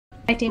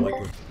My team.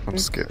 I'm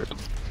scared.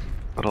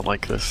 I don't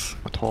like this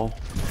at all.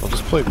 I'll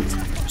just play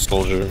the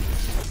soldier.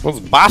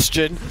 What's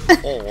Bastion?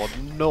 Oh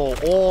no!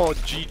 Oh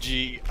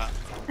GG!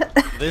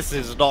 This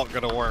is not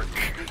gonna work.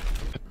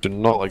 I do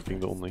not like being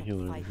the only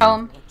healer.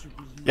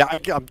 Yeah,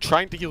 I'm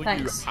trying to heal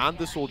Thanks. you and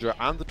the soldier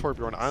and the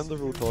Torbjorn and the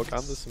Roadhog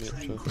and the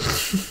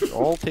Symmetra. You're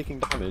all taking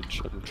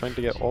damage. I'm trying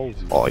to get all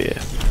of you. Oh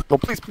yeah. No,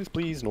 please, please,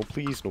 please, no,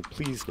 please, no,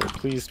 please, no,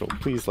 please, no,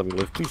 please, let me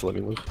live. Please let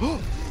me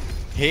live.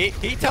 Hey,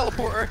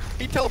 teleporter!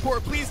 Hey,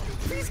 teleporter, please,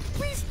 please,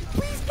 please,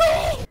 please,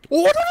 no!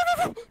 Oh, no, no,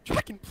 no, no!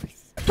 Dragon,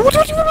 please! What do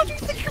you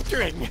think you're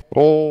doing?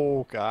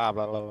 Oh, God,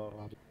 blah, blah, blah,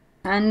 blah.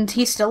 And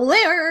he's still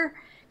there,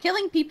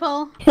 killing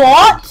people.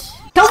 What?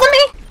 Killing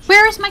me?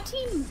 Where is my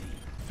team?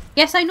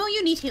 Yes, I know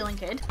you need healing,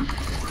 kid.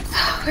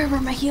 Where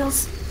were my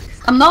heals?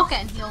 I'm not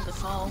getting healed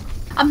at all.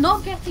 I'm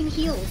not getting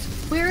healed.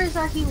 Where is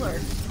our healer?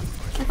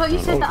 I thought you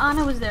said that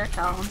Anna was there,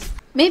 Calum.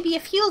 Maybe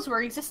if heals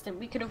were existent,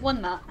 we could have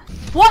won that.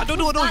 What? No,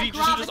 you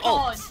just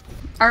ult.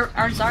 Our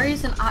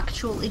Zarya's an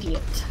actual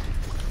idiot.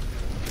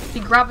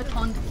 He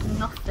gravitoned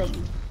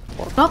nothing.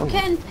 Stop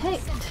getting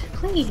picked,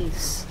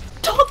 please.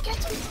 Stop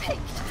getting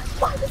picked.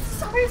 Why was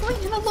Zarya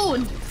leaving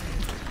alone?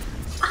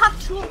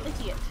 Actual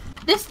idiot.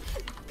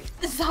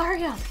 The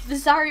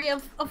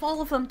Zarya of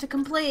all of them to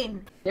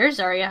complain. Their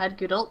Zarya had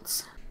good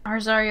ults. Our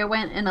Zarya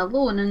went in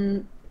alone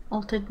and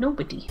ulted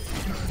nobody.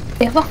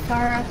 They have a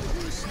Pharah.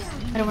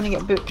 I don't want to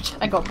get booped.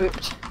 I got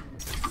booped.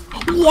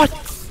 What?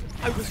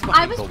 I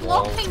was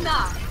blocking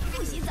that.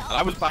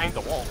 I was behind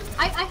the wall.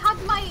 I had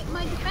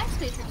my defense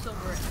matrix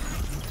over it.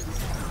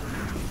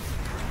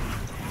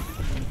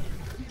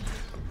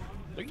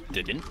 No, you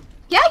didn't.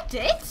 Yeah, I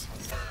did.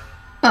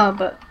 Oh,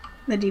 but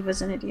the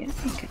D.Va's an idiot.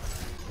 Okay.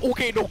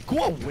 Okay, no,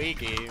 go away,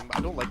 game. I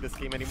don't like this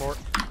game anymore.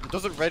 It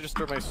doesn't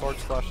register my sword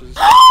slashes.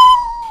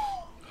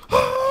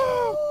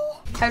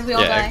 How'd we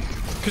all die?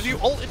 Because you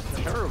ulted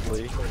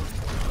terribly.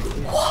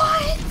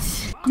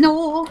 What?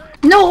 No!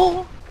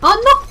 No!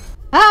 Oh no!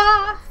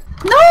 Ah!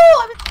 No!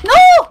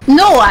 No!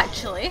 No,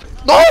 actually.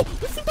 No!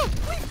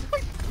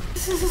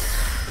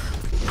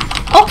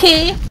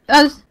 Okay.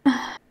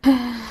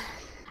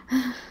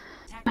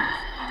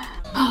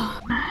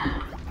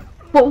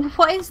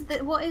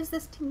 What is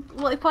this team?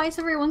 Why is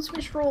everyone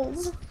switched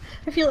roles?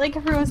 I feel like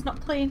everyone's not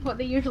playing what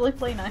they usually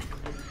play now.